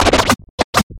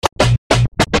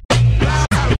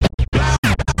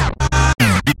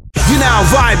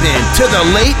to the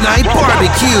late night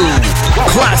barbecue.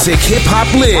 Classic hip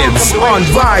hop lives on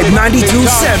Vibe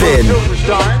 92.7.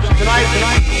 Tonight,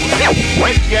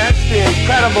 yes, the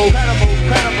incredible.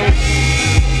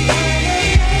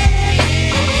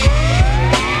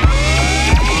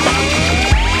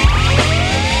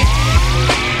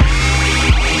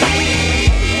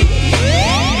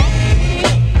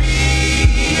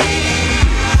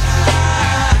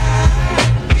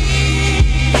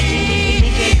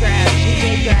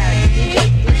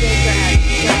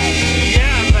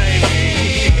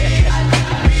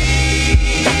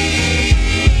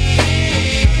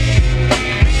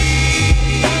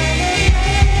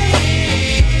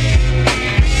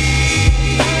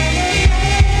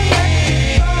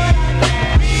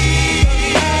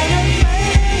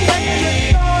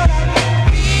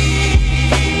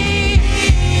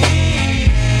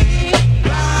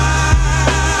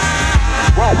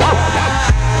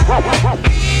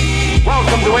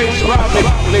 Welcome to Ace Robbie,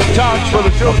 the touch for the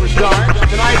superstar.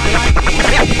 Tonight,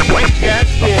 yes,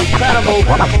 the incredible.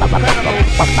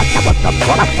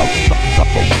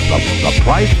 The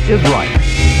price is right.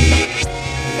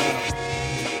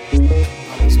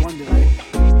 I was wondering,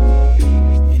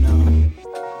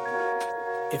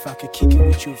 if I could kick it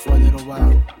with you for a little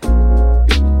while.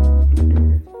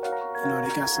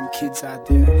 They got some kids out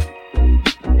there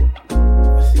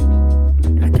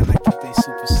acting like if they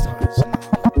superstars,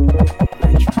 I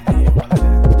ain't trying to hear all of that.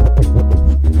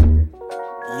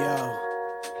 Yo,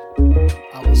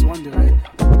 I was wondering,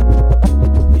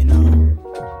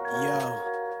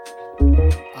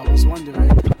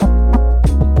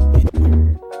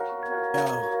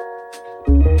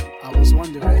 I was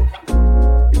wondering,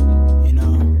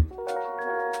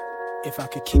 if I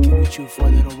could kick it with you for a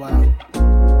little while.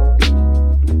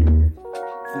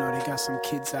 They got some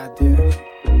kids out there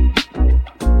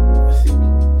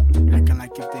acting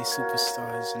like if they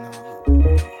superstars, I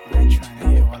ain't trying to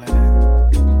hear all of that.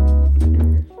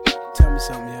 Tell me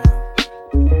something, yo.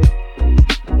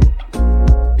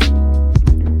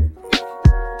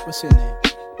 What's your name?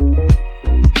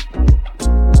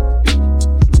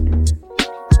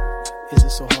 Is it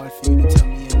so hard for you to tell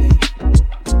me your name?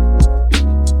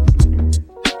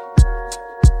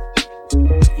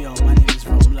 Yo, my name is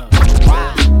Rome Love.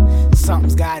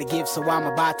 Something's gotta give, so I'm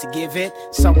about to give it.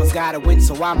 Someone's gotta win,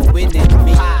 so I'ma win it.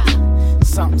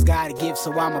 Something's gotta give,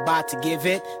 so I'm about to give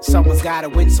it. Someone's gotta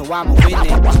win, so I'ma win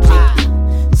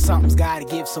it. Something's gotta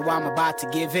give, so I'm about to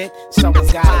give it.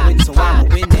 Someone's gotta win, so I'ma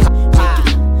win it.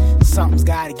 Something's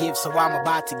gotta give, so I'm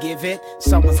about to give it.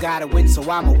 Someone's gotta win, so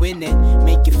I'ma win it.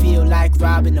 Make you feel like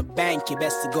robbing a bank. You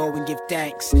best to go and give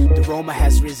thanks. The Roma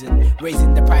has risen,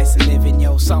 raising the price of living.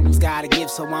 Yo, something's gotta give,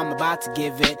 so I'm about to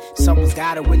give it. Someone's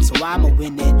gotta win, so I'ma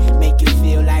win it. Make you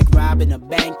feel like robbing a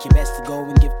bank. You best to go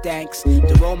and give thanks.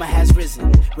 The Roma has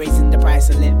risen, raising the price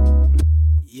of living.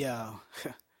 Yo,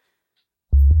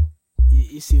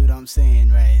 you see what I'm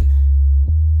saying, right?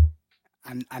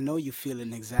 I know you're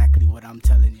feeling exactly what I'm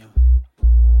telling you.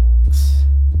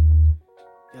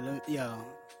 Yo,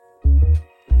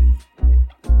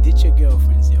 did your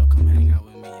girlfriends, come hang out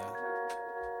with me,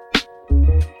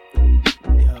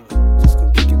 yo. Just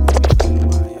come kick it with me for a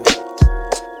while,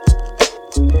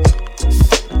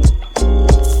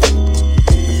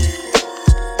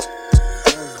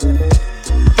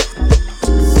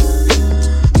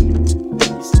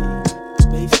 You see,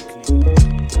 basically,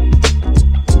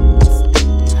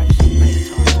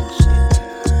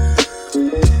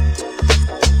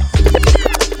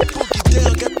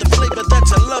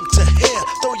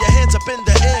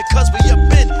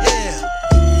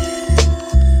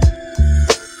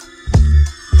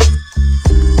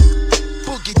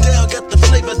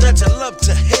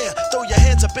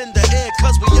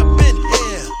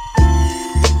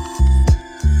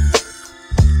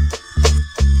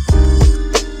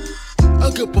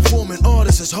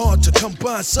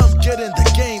 some get in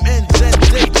the game and then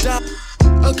they die.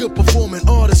 A good performing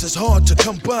artist is hard to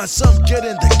come by. Some get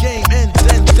in the game and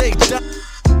then they die.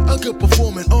 A good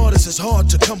performing artist is hard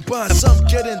to come by. Some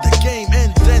get in the game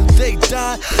and then they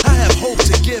die. I have hope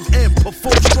to give and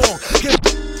perform strong.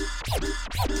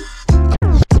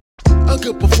 A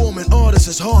good performing artist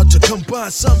is hard to come by.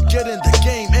 Some get in the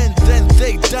game and then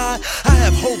they die. I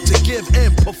have hope to give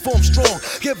and perform strong.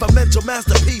 Give a mental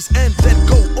masterpiece and then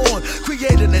go on.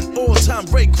 Creating an all-time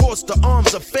break. Cross the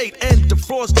arms of fate and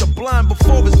defrost the blind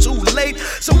before it's too late.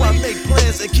 So I make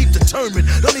plans and keep determined.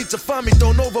 Don't need to find me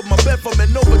thrown over my bed from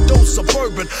an overdose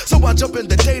suburban. So I jump in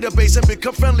the database and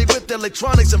become friendly with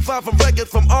electronics and fly from records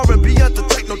from R&B to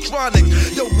technotronic.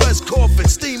 Yo, West Coffin,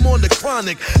 steam on the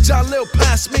chronic. Jalil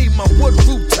pass me my wood good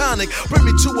root tonic. Bring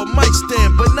me to a mic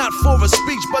stand, but not for a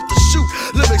speech, but to shoot.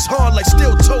 Lyrics hard like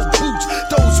steel-toe boots.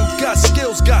 Those who got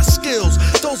skills, got skills.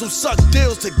 Those who suck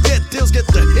deals to get deals, get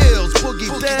the hills. Boogie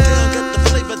down, get the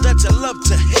flavor that you love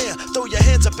to hear. Throw your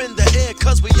hands up in the air,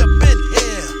 cause we up in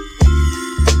here.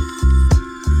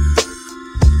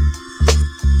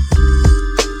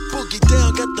 Boogie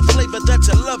down, get the flavor that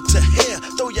you love to hear.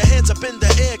 Throw your hands up in the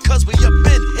air, cause we up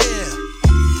in here.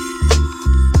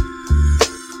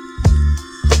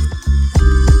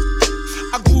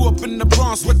 I grew up in the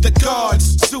Bronx with the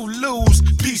Guards, Zulus,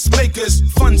 Peacemakers,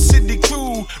 Fun City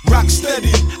Crew, Rock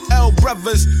Steady, L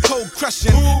Brothers, Cold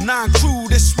Crushing, 9 Crew,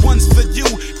 this one's for you.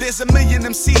 There's a million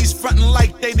MCs frontin'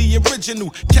 like they the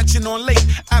original, catching on late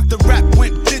after rap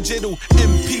went digital.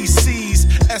 MPCs,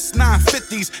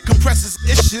 S950s, compressors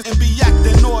issues and be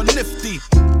acting all nifty.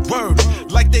 Word,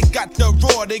 like they got the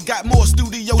raw, they got more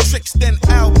studio tricks than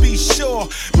I'll be sure.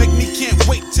 Make me can't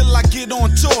wait till I get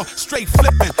on tour, straight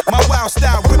flipping, my wild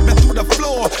style ripping through the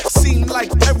floor. Seem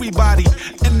like everybody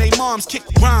and they moms kick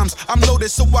rhymes. I'm loaded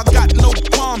so I got no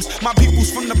qualms. My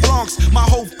people's from the Bronx, my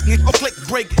whole click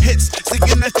break hits.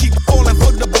 Singing that keep falling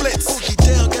for the blitz. Boogie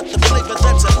down, get the flavor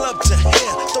that you love to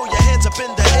hear. Throw your hands up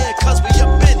in the air, cause we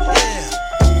up in here.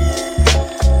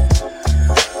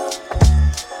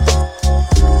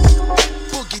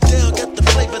 Boogie down, get the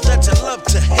flavor that you love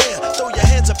to hear. Throw your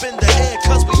hands up in the air,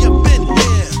 cause we up in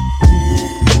here.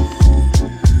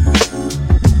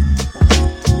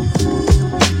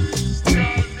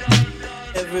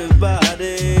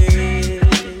 Everybody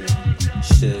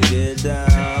should get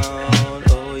down.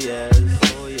 Oh yes,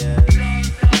 oh yes,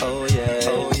 oh yes,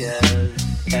 oh yes.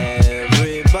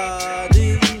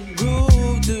 Everybody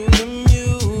groove to the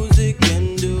music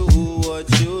and do what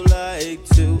you like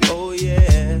to. Oh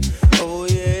yeah, oh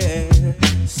yeah.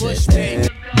 Push me.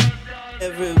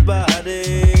 Everybody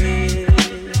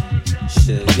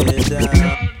should get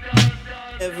down.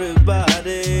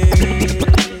 Everybody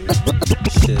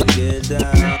should get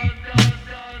down.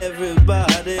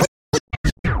 Everybody.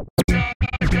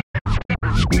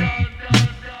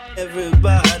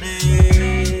 Everybody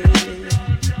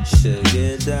should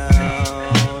get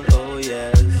down. Oh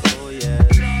yes, oh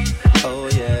yes, oh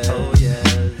yes, oh yes.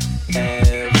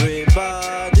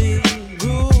 Everybody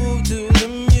groove to the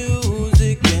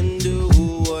music and do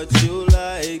what you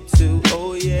like to.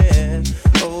 Oh yeah,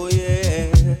 oh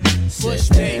yeah.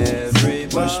 Push me.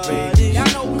 Everybody. Y'all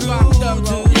know we rock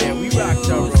thorough. Yeah, we rock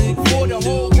thorough. For the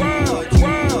whole world.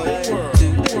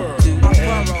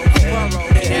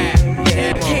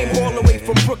 Came all the way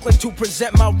from Brooklyn to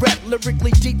present my rep.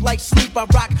 Lyrically deep like sleep, I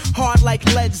rock hard like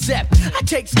Led Zepp. I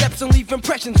take steps and leave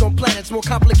impressions on planets more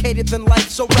complicated than life,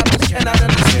 so rappers cannot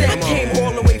understand. Came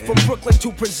all the way from Brooklyn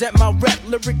to present my rep.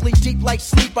 Lyrically deep like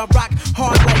sleep, I rock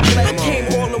hard like Led. Came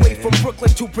all the way from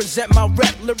Brooklyn to present my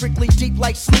rep. Lyrically deep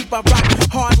like sleep, I rock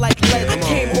hard like Led.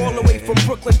 Came all the way from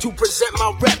Brooklyn to present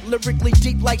my rep. Lyrically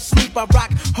deep like sleep, I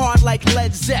rock hard like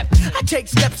Led Zepp. I take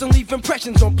steps and leave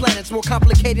impressions on planets more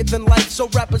complicated than life, so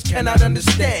rappers cannot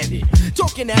understand it.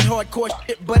 Talking that hardcore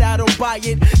shit, but I don't buy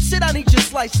it. Sit down, eat your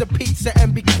slice of pizza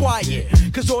and be quiet,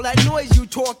 cause all that noise you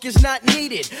talk is not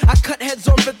needed. I cut heads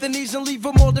off at the knees and leave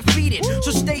them all defeated.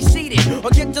 So stay seated or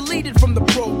get deleted from the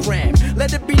program.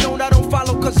 Let it be known I don't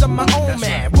follow cause I'm my own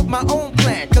man, with my own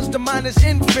plan, cause the mind is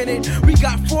infinite. We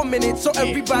got 4 minutes, so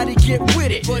everybody get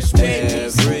with it. Push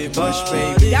babies.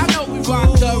 Everybody. Y'all know we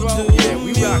rock thorough. Yeah,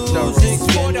 we rock thorough. This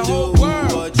is for the whole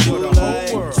world. For the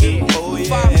whole world. Oh yeah.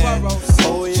 5 boroughs.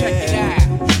 Oh yeah. Check it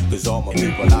out. Cause all my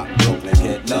people out in Brooklyn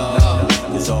get love.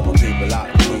 Cause all my people out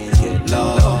in Queens get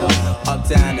love.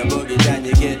 Uptown and boogie down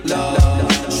you get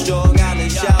love. Strong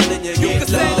Island shouting you get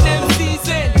love. MCs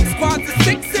in, squads of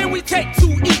 6 and we take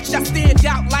 2 each. I stand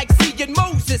out like seeing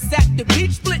Moses at the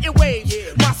beach splitting waves.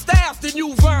 My style's the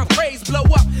new Vern phrase, blow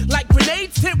up like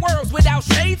grenades, hit worlds without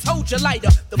shades, hold your lighter.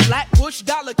 The Flatbush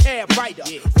dollar cab rider,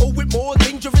 roll with more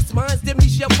dangerous minds than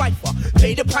Michelle Pfeiffer.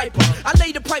 Pay the piper, I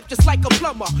lay the pipe just like a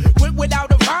plumber. Went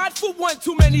without a ride for one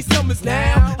too many summers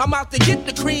now. I'm out to get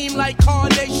the cream like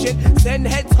Carnation. Send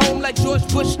heads home like George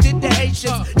Bush did the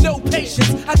Haitians. No patience,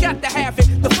 I got to have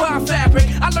it, the fine fabric.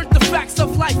 I learned the facts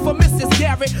of life from Mrs.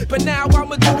 Garrett, but now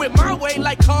I'ma do it my way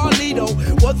like Carlito.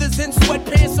 Others in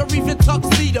sweatpants or even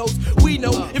tuxedos. We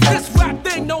know if this rap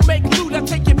thing don't make loot, I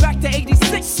take it back to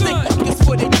 86. Son, it's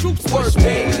for the troops work,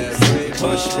 baby.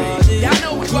 Y'all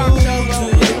know we rock thorough.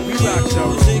 Yeah, we rock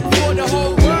thorough. For the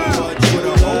whole world. For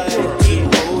the whole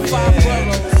world. 5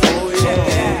 boroughs. Check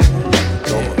it out.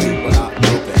 Normal people out in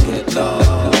Brooklyn get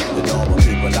love. The normal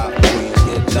people out in Queens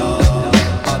get love.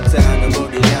 Uptown and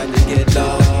boogie down you get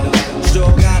love.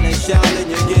 Strong Island shouting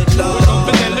you get love.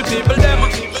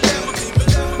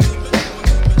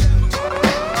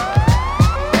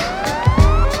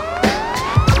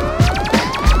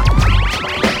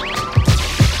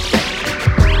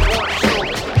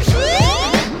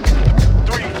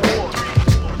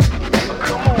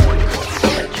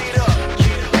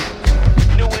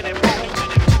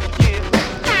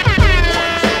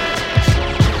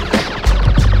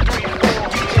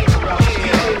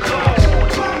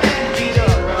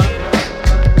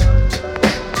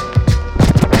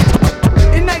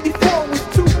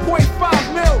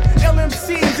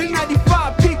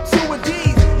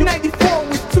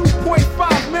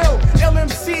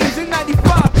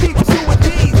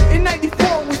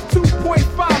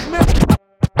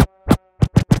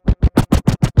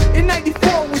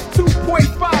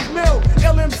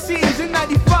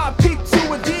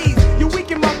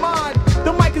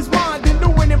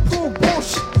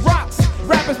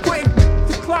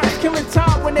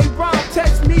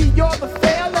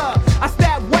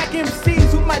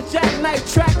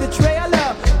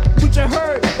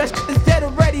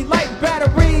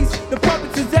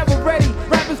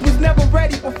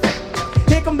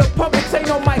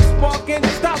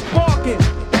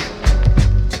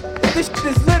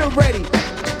 you're ready.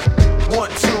 1,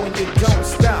 2, and you don't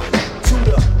stop. 2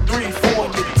 to 3, 4,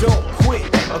 and you don't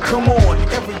quit. Come on,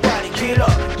 everybody get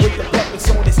up. With the puppets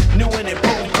on this new and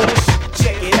improved push.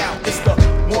 Check it out. It's the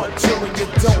 1, 2, and you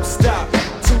don't stop.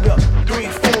 2 to 3,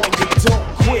 4, and you don't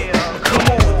quit. Come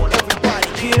on, everybody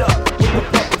get up. With the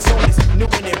puppets on this new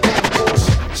and improved push.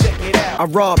 Check it out. I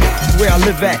rob where I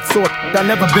live at, so I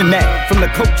never been at. From the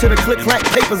coke to the click-clack,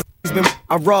 papers been.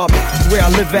 I rob where I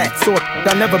live at, so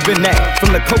I never been at.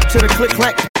 From the coke to the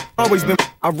click-clack, always been.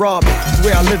 I rob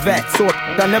where I live at, so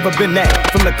I never been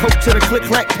at. From the coke to the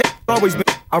click-clack, always been.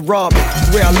 I rob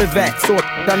where I live at, so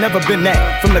I never been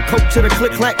at. From the coke to the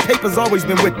click-clack, papers always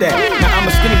been with that. Now I'm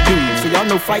a skinny dude, so y'all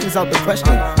know fighting's out the question.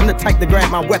 I'm the type to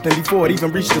grab my weapon before it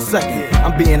even reached the second.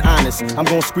 I'm being honest, I'm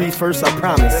gon' squeeze first, I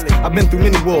promise. I've been through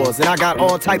many wars, and I got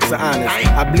all types of honest.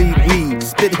 I bleed weed,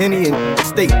 spit Henny and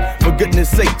state. For goodness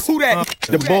sakes, who that?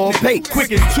 The ball pay.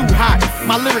 Quick is too hot,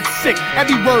 my lyrics sick.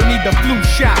 Every word need the flu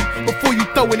shot. Before you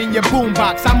throw it in your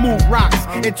boombox, I move rocks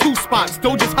in 2 spots.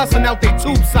 Dojas hustling out they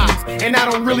tube socks, and I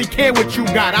don't really care what you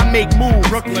got. I make moves.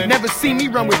 Brooklyn. Never see me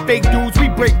run with fake dudes. We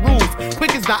break rules.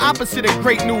 Quick is the opposite of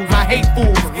great news. I hate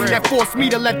fools that force me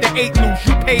to let the 8 loose.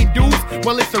 You paid dues?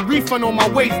 Well, it's a refund on my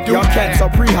waist, dude. Y'all cats are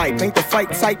pre-hype, ain't the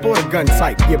fight type or the gun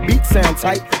type. Your beats sound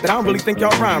tight, but I don't really think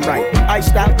y'all rhyme right.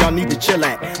 Iced out, y'all need to chill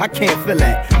at. I can't feel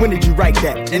that. When did you write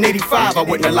that? In 85, I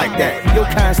wouldn't have liked that. Your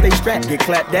kind stay strapped, get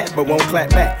clapped at, but won't clap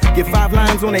back. Get 5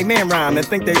 lines on a man rhyme and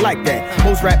think they like that.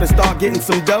 Most rappers start getting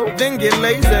some dough, then get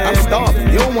lazy. I'm starving,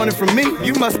 you don't want it from me,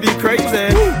 you must be crazy.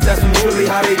 That's really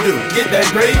how they do. Get that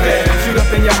gravy. Shoot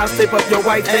up in your house, tape up your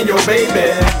wife and your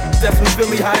baby. That's from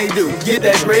Philly how they do. Get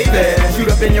that gravy. Shoot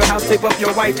up in your house, tape up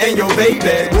your wife and your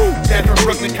baby. That's from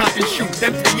Brooklyn, cop and shoot,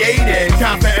 them created.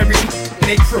 Time for every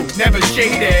they true, never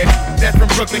shaded. That's from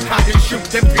Brooklyn, cop and shoot,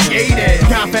 them created.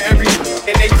 Time for every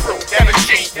and they true, never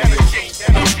shaded.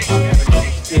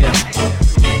 Yeah,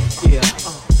 yeah,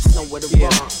 it's nowhere to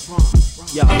run.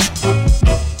 Yo,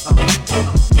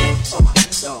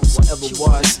 whatever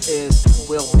was is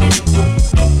will be.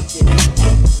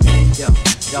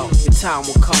 Yo, your time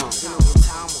will come.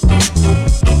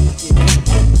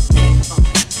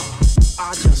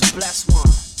 I just bless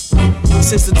one.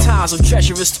 Since the times of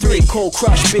Treacherous 3, Cold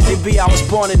Crush, Busy B, I was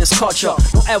born in this culture.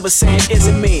 Don't ever say it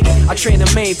isn't me. I train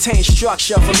to maintain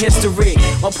structure from history.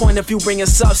 My point of view bringing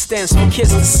substance for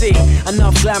kids to see.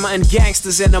 Enough glamour and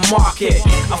gangsters in the market.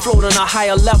 I float on a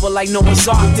higher level like Noah's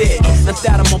Ark did. And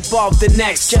that I'm above the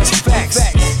next, just facts.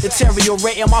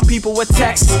 Deteriorating my people with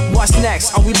text. What's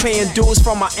next? Are we paying dues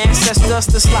from our ancestors?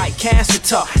 That's like cancer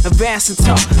to advancing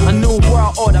to a new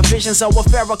world order. Visions of a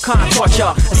Farrakhan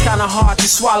torture. It's kinda hard to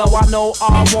swallow. I know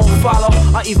I won't follow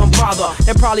or even bother.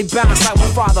 They probably bounce like my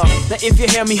father. Now if you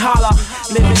hear me holler,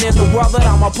 living in the world that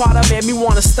I'm a part of made me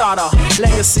wanna start a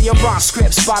legacy of rhyme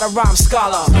scripts by the rhyme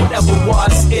scholar. Whatever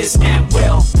was, is, and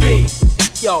will be.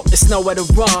 Yo, it's nowhere to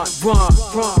run.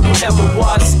 Whatever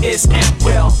was, is, and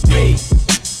will be.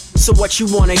 So what you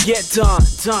wanna get done.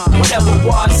 Whatever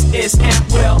was, is,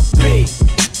 and will be.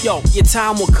 Yo, your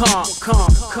time will come.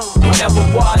 Whatever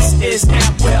was, is,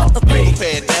 and will be.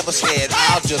 Prepared, never scared,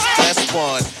 I'll just press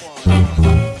one.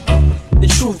 The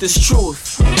truth is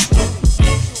truth.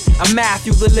 I'm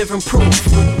Matthew, the living proof.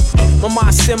 My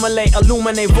mind stimulate,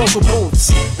 illuminate vocal booths.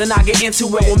 Then I get into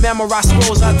it, with memorize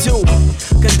scrolls I do.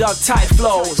 Conduct tight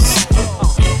flows.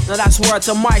 Now that's word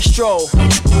to Maestro.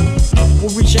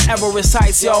 We're reaching Everest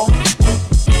heights, yo.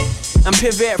 And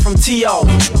pivot from T.O.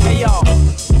 Hey yo,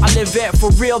 I live it for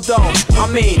real though. I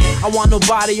mean, I want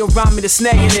nobody around me that's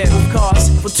negative. Cause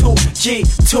for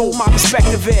 2G2, my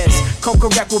perspective is come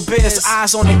correct with biz,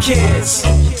 eyes on the kids.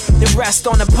 They rest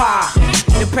on the pie.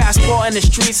 The passport in the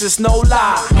streets is no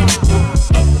lie.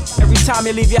 Every time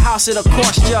you leave your house it'll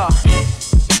cost ya.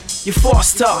 You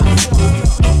forced to.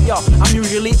 Yo, I'm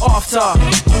usually off to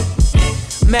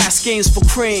mass games for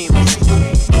cream.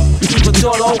 But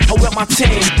Dolo, I'm with my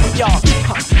team. Yo,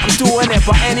 I'm doing it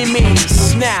by any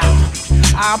means. Now,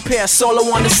 I appear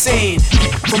solo on the scene.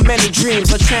 From many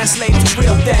dreams, I translate to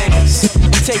real things.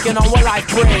 Taking on what life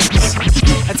brings.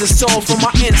 As the soul from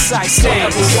my inside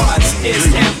sings. Whatever was, is,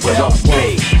 and will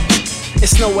be.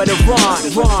 It's nowhere to run.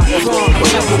 Whatever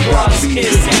was,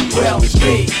 is, and will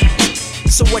be.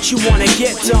 So what you wanna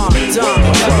get done.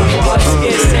 Whatever was,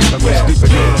 is, and will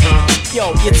be.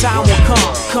 Yo, your time will come.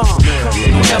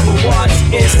 Whatever was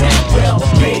is and will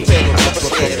be.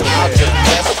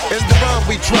 In the rhyme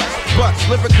we trust, bust,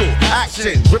 lyrical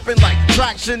action, ripping like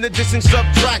traction, addition,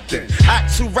 subtracting.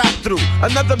 Acts who rap through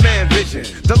another man vision.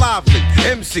 The lively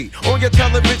MC on your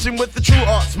television with the true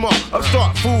art smart.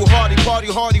 Upstart, foolhardy, party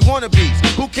hardy wannabes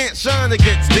who can't shine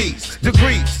against these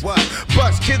degrees.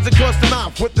 Bust kids across the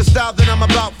mouth with the style that I'm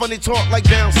about. Funny talk like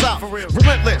down south.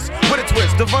 Relentless with a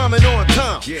twist, the rhyming on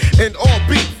time. And all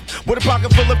beef with a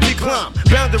pocket full of decline.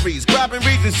 Boundaries, grabbing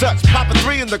reasons such. Pop a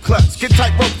 3 in the clutch. Get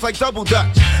tight ropes like double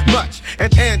dutch. Much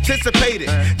and anticipated.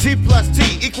 T plus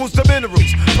T equals the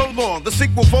minerals. Prolong the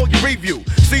sequel for your review.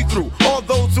 See through all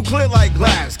those who clear like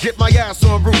glass. Get my ass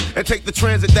on route and take the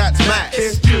transit that's max.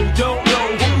 If you don't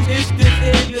know who this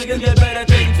is, you better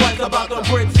think twice about the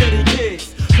Brick City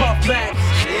kids. Puff Max,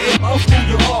 of who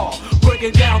you are.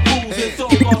 Breaking down fools and so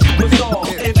on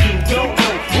superstars. If you don't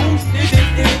know who this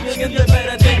is, you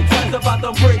better think twice about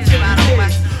the Brick City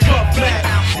kids. Puff Max,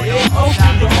 of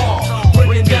who you are.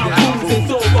 Breaking down fools and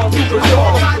so on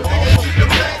superstars.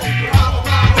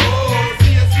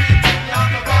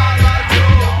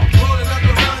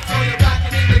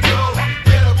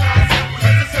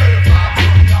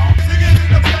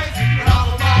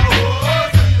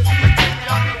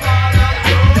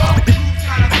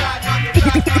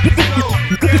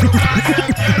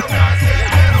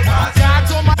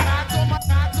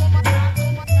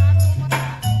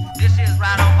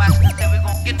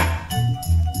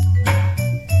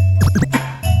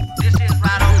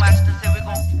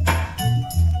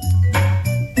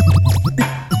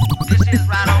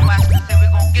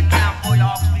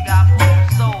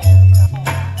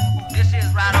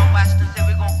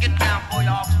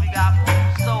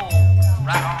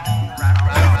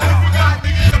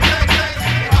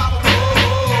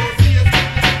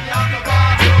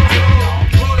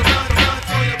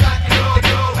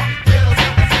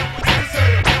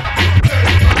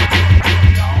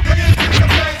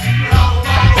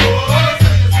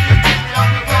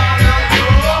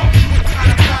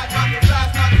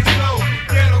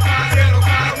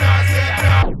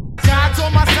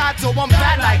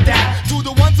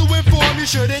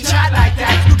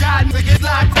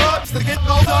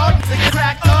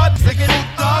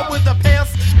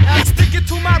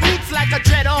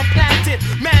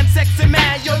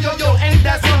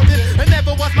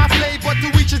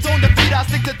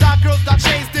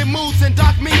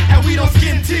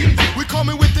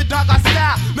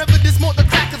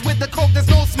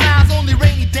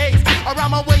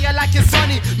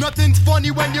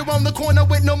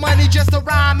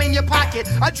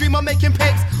 I dream of making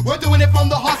pics. We're doing it from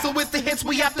the hustle with the hits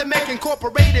we have to make,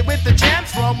 incorporated with the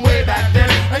jams from way back then.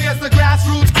 I guess the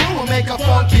grassroots crew will make a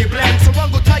funky blend. So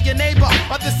run, go tell your neighbor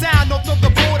of the sound north of the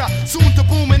border. Soon to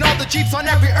boom in all the Jeeps on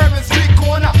every urban street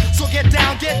corner. So get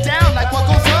down like what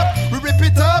goes up. We rip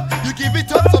it up, you give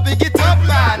it up, so big it up,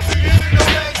 man.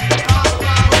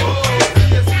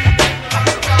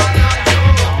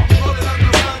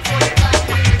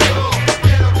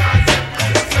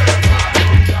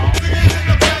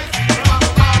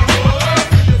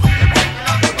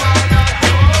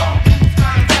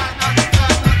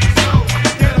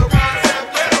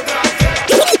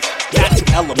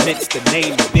 The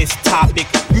name of this topic,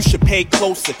 you should pay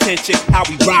close attention. How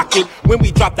we rock it when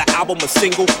we drop the album a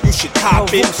single, you should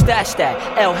cop it. Stash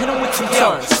that, L, hit him with 2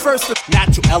 tons. First,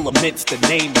 natural elements, the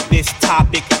name of this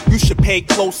topic, you should pay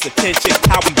close attention.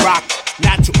 How we rock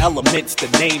natural elements, the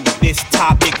name of this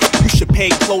topic, you should pay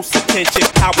close attention.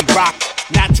 How we rock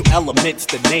natural elements,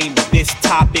 the name of this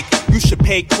topic, you should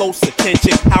pay close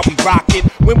attention. How we rock it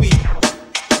when we.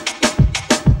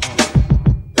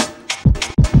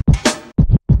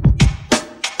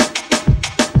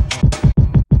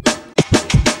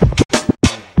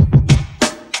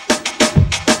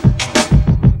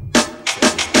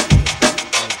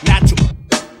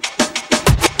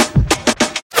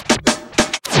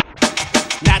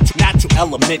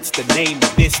 Elements, the name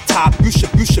of this top. You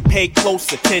should pay close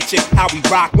attention. How we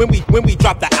rock when we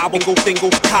drop the album, go single,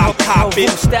 cop it.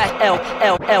 Stash L,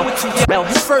 with 2 L.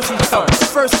 First and tons.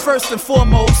 First and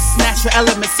foremost, natural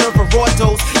elements serve a raw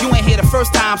dose. You ain't here the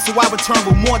first time, so I return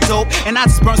with more dope. And I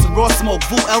just burn some raw smoke.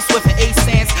 Boo elsewhere for 8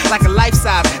 cents, like a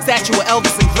life-size statue of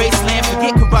Elvis in Graceland.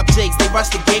 Forget corrupt jakes, they rush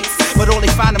the gates, but all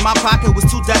they find in my pocket was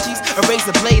 2 Dutchies, a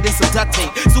razor blade and some duct tape.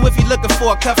 So if you're looking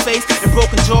for a cut face and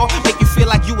broken jaw, make you feel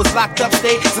like you was locked up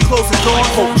state, so close the door.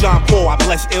 Quote John Paul, I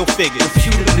bless ill figures.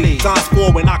 Repeatedly. Don's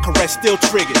for when I caress still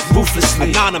triggers.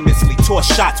 Ruthlessly. Anonymously, toss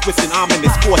shots with an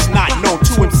ominous force not known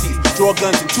to MCs. Draw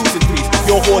guns in 2s and 3s.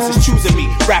 Your horse is choosing me.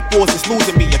 Rap wars is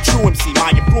losing me. A true MC,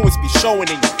 my influence be showing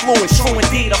in your fluence. True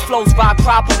indeed, our flows vibe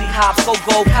properly hot. So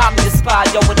gold, communist spy,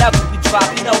 yo, whatever we drop,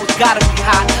 you know it's gotta be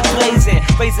hot. Blazing,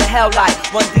 raising hell like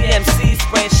Run DMC,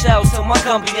 spraying shells till my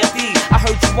gun be empty. I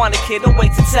heard you want a kid, don't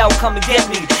wait to tell, come and get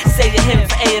me. Say your hymn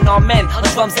for A&R men, on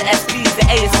drums and SBs, the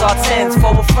ASR 10s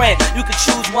for a friend. You can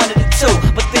choose one of the two,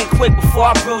 but think quick before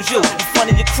I bruise you in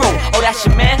front of your crew. Oh, that's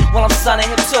your man? Well, I'm sonning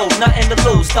him too. Nothing to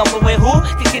lose. Stumbling with who?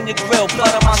 Kicking your grill,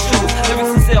 blood on my shoes.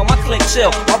 Lyrics is ill, my click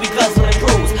chill. While we guzzling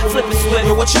brews, flipping switch.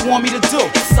 Yo, what you want me to do?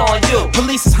 It's on you.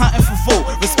 Police is hunting for food.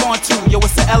 Respond to, yo,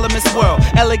 it's the elements world.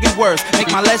 Elegant words,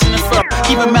 make my legend infer.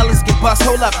 Even melons get bust.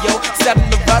 Hold up, yo. Settle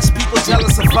the rush. People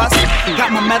jealous of us.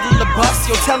 Got my medal to bust.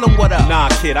 Yo, tell them what up. Nah,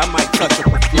 kid, I might touch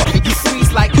up with flow. You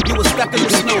freeze like you was stuck in the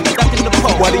snow, stuck in the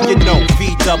pole. What do you know?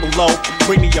 V-double-O.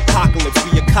 Bring the apocalypse.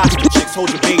 Be a costume chicks. Hold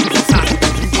your babies in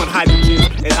hospitals. You want hydrogen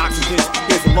and oxygen.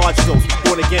 Here's a large dose.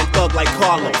 Born again thug like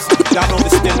Carlos. Y'all know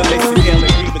the stimulation.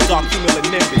 Hailing breathe a dark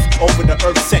cumulonimbus. Over the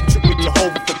earth set trip with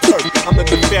Jehovah for turf. I'm the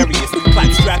nefarious.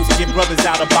 Clap straps to get brothers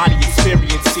out of body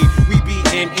experience. See, we be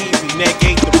N.E. We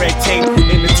negate the red tape.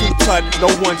 In the 2-ton, no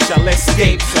one shall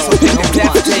escape. So think of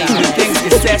death day when things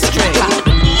get set straight.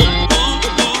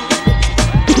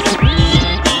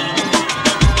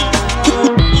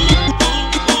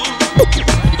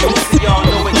 Y'all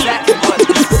know exactly what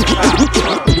this is about.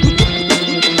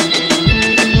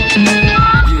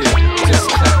 Yeah, just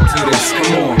clap to this,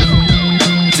 come on.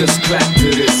 Just clap to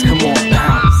this, come on,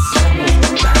 bounce.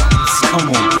 Come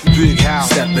on, Big house,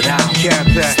 step it out. Cab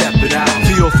back, Step it out.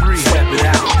 VO3, Step it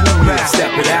out. Boom back,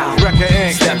 Step it out. Record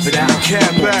Inc, Step it out.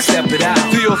 Cab back, Step it out.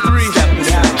 VO3, Step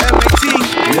it out. MAT,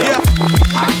 Yeah.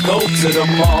 I go to the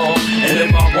mall, and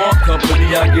if I want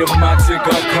company, I give my chick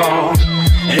a call.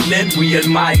 And then we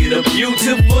admire the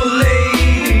beautiful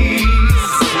ladies.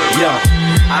 Yeah,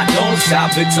 I don't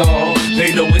shop at all.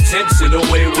 Pay no attention the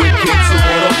way we kids who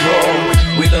wanna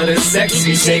roll. We love the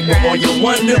sexy shape of all your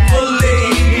wonderful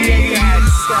ladies.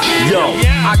 Yo,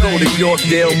 I go to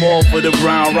Yorkdale Mall for the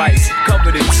brown rice,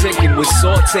 covered in chicken with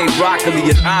sauteed broccoli,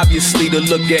 and obviously to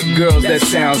look at girls, that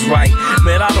sounds right.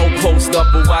 Man, I don't post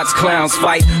up or watch clowns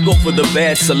fight. Go for the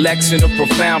bad selection of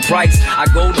profound price. I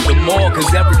go to the mall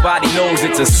cause everybody knows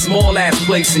it's a small ass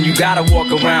place and you gotta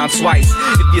walk around twice.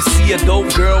 If you see a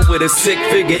dope girl with a sick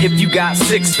figure, if you got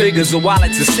 6 figures, a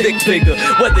wallet's a stick figure.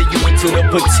 Whether you into the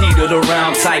petite or the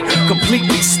round type,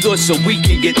 completely stood so we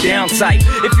can get down tight.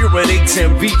 If you're an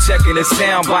HMV checking a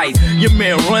sound bite, your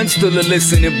man runs to the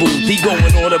listening booth. He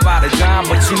going on about a dime,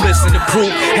 but you listen to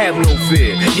proof. Have no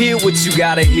fear, hear what you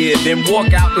gotta hear, then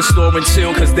walk out the store and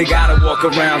chill, cause they gotta walk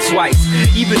around twice.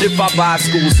 Even if I buy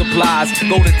school supplies,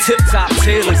 go to Tip Top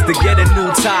Tailors to get a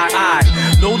new tie. I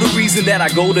know the reason that I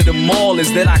go to the mall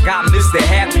is that I got Mr.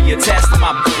 Happy attached to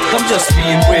my I'm just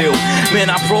being real. Man,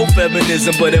 I'm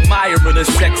pro-feminism, but admiring a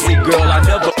sexy girl, I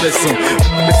never listen.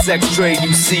 The sex trade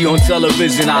you see on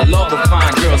television, I love a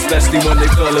fine girl, especially when the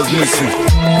color's missing.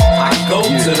 I go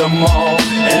to the mall,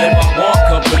 and if I want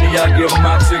company, I give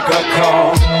my chick a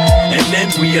call. And then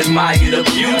we admire the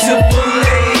beautiful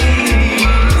ladies.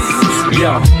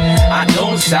 Yo, I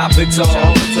don't shop at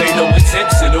all. Pay no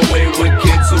attention the way with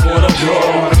kids who wanna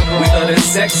brawl. We love the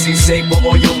sexy shape of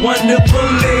all your wonderful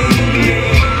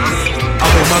ladies. I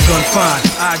wear my gun fine,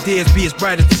 ideas be as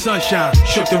bright as the sunshine.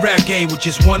 Shook the rap game with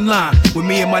just one line. With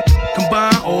me and my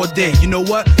combined all day. You know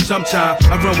what? Sometimes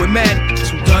I run with mad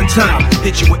who done time.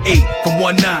 Hit you with 8 from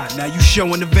 1-9. Now you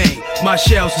showing the vein. My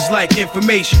shells is like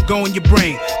information, go in your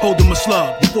brain. Hold them a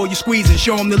slug before you squeeze and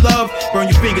show them the love. Burn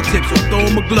your fingertips or throw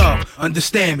them a glove.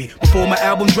 Understand me, before my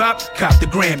album dropped, cop the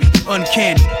Grammy.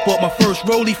 Uncanny, bought my first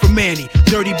rollie from Manny.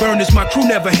 Dirty burners, my crew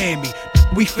never hand me.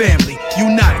 We family,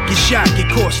 unite, get shot,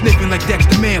 get caught sniffing like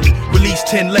Dexter Manley. Release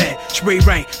 10 lead, spray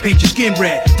rank, paint your skin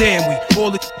red. Damn, we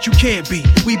all the you can't be.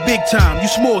 We big time, you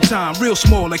small time, real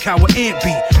small like how an ant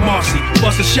be. Marcy,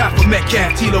 bust a shot for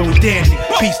Metcalf, Tilo and Danny.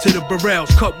 Peace to the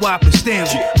Burrells, Cut Wop and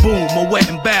Stanley. Boom, my wet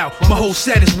and bow, my whole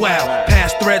set is wild.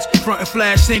 Pass threats, front and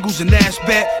flash singles and ass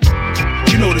bet.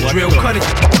 You know the drill, cut it.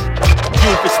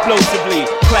 Roof explosively,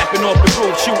 clapping off the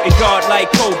roof, shooting guard like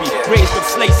Kobe. Raised with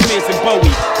Slate Smears and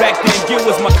Bowie. Back then, Gil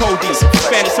was my Cody.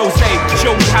 Spanish Jose, show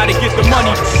me how to get the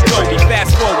money. Kobe,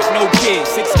 fast forward, no kids,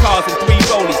 6 cars and 3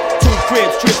 rollies. 2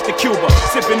 cribs, trips to Cuba,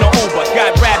 sipping the Uber.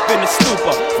 Got rap in the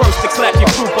stupor. First to clap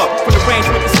your group up. From the range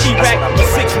with the ski rack, the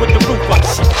 6 with the roof up.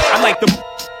 I like the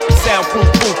soundproof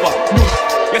roofer. New,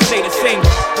 you say the same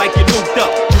like you looped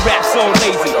up. You rap so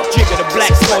lazy, jigger the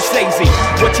black Scorsese.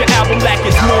 What your album lack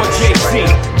is more Jay-Z.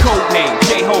 Codename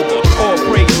Jehovah, all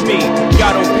praise me.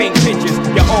 Y'all don't paint pictures,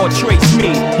 y'all all trace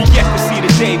me. You get to see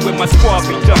the day when my squad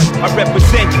be done. I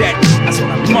represent that. That's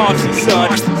what I'm Marcy,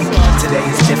 son. Today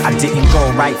is different. I didn't go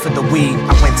right for the weed.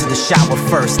 I went to the shower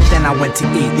first, then I went to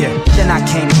eat. Yeah. Then I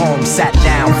came home, sat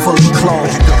down, fully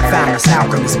clothed. Found this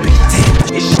Alchemist beat.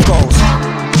 Damn, it goes.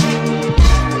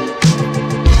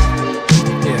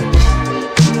 Yeah.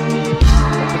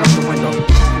 Open up the window,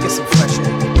 get some fresh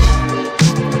air.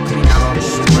 Clean out all this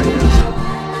shit right now.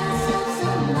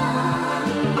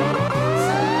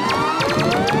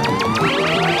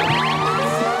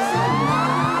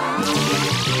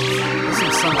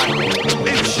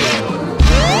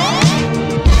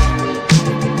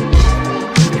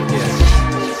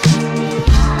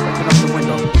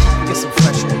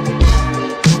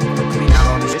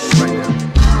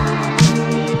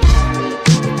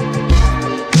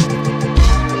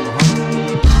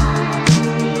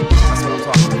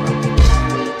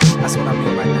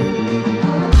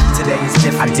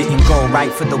 I didn't go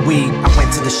right for the weed. I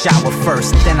went to the shower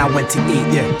first, then I went to eat.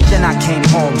 Yeah. Then I came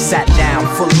home, sat down,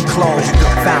 fully clothed.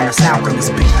 Found this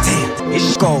Alchemist beat. Damn,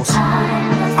 it goes.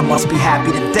 I must be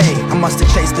happy today. I must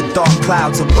have chased the dark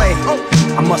clouds away.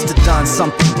 I must have done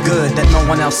something good that no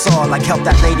one else saw, like help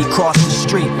that lady cross the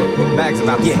street. Bags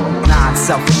about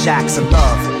non-selfish acts of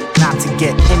love. Not to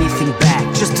get anything back,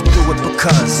 just to do it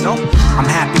because I'm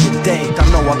happy today, got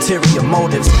no ulterior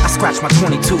motives. I scratch my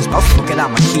 22s, but fuck it,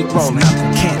 I'ma keep rolling.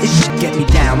 Can't this shit get me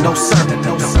down, no sir.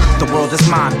 The world is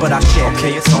mine, but I share.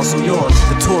 Okay, it's also yours.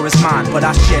 The tour is mine, but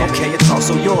I share. Okay, it's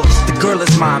also yours. The girl is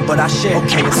mine, but I share.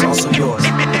 Okay, it's also yours.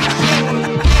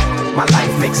 My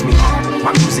life makes me,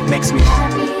 my music makes me.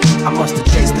 I must have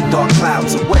chased the dark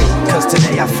clouds away, cause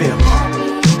today I feel.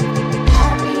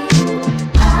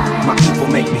 My people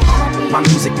make me, my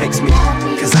music makes me,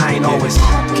 cause I ain't always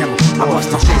chemical. I must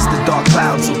have chased the dark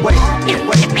clouds away.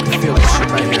 Feel that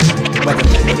shit right here.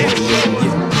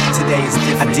 Today is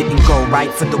different. I didn't go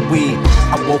right for the weed.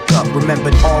 I woke up,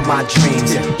 remembered all my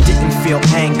dreams. Didn't feel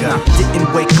anger,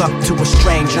 didn't wake up to a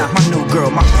stranger. My new girl,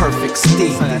 my perfect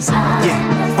steed.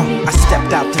 I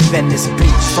stepped out to Venice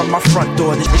Beach. From my front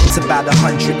door, this shit's about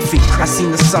 100 feet. I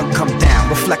seen the sun come down,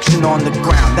 reflection on the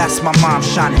ground. That's my mom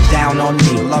shining down on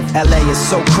me. Love LA is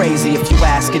so crazy if you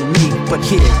asking me, but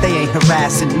here they ain't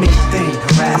harassing me.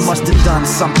 I must have done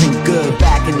something good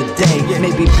back in the day.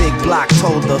 Maybe Big Block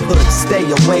told the hood stay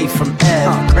away from Ed.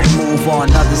 Move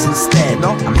on others instead.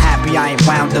 I'm happy I ain't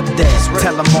wound up dead.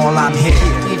 Tell them all I'm here.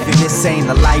 Even this ain't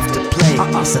a life to play.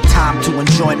 It's a time to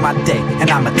enjoy my day, and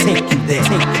I'ma take you there.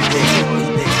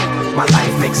 My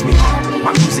life makes me,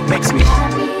 my music makes me.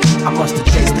 I must have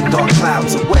chased the dark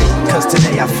clouds away, cause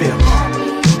today I feel.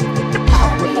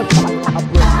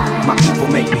 My people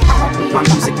make me, my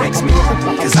music makes me,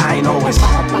 cause I ain't always.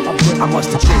 I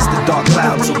must have chased the dark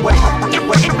clouds away. I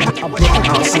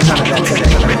don't see none of that today.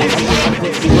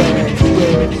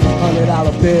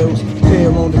 $100 bills,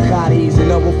 pill on the Cotties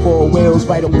and other 4 wheels.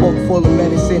 Write a book full of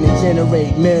medicine and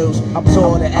generate meals. I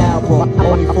tore the album,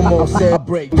 only for more sale.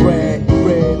 Break bread,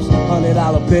 ribs,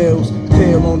 $100 bills,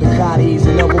 pill on the Cotties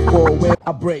and other 4 wheels.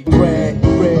 I break bread,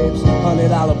 ribs,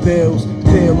 $100 bills,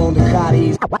 pill on the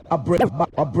Cotties. I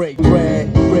break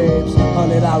bread, ribs,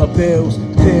 $100 bills,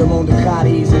 pill on the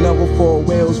Cotties and other 4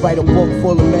 wheels. Write a book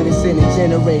full of medicine and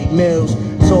generate meals.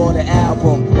 Tore the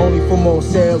album, only for more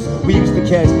sales. We used to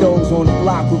catch those on the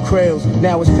block with krills.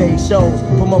 Now it's paid shows,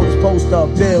 promoters post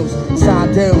up bills.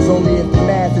 Sign deals only if the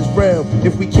math is real.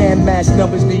 If we can't match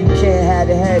numbers, then you can't have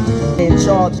the head in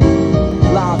charge.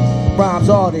 Live rhymes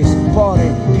artists,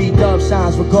 pardon. P-Dub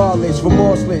shines regardless,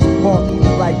 remorseless.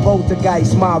 Like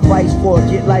poltergeist, my advice for a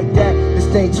get like that. This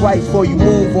thing twice before you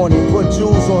move on it. Put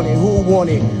jewels on it, who want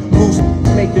it? Loose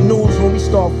make the news when we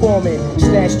start forming.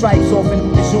 Snatch stripes off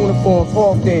in his uniforms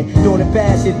often. Doing the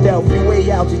pass it dealt way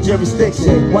out to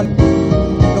jurisdiction. One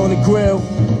on the grill,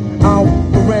 I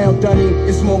don't around, Dunny.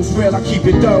 It's most real, I keep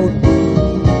it thorough.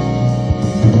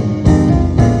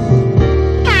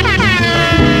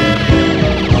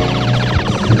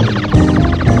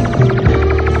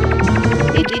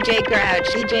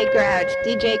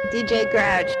 DJ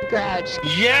Grouch.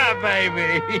 Yeah,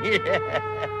 baby.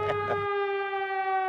 Yeah.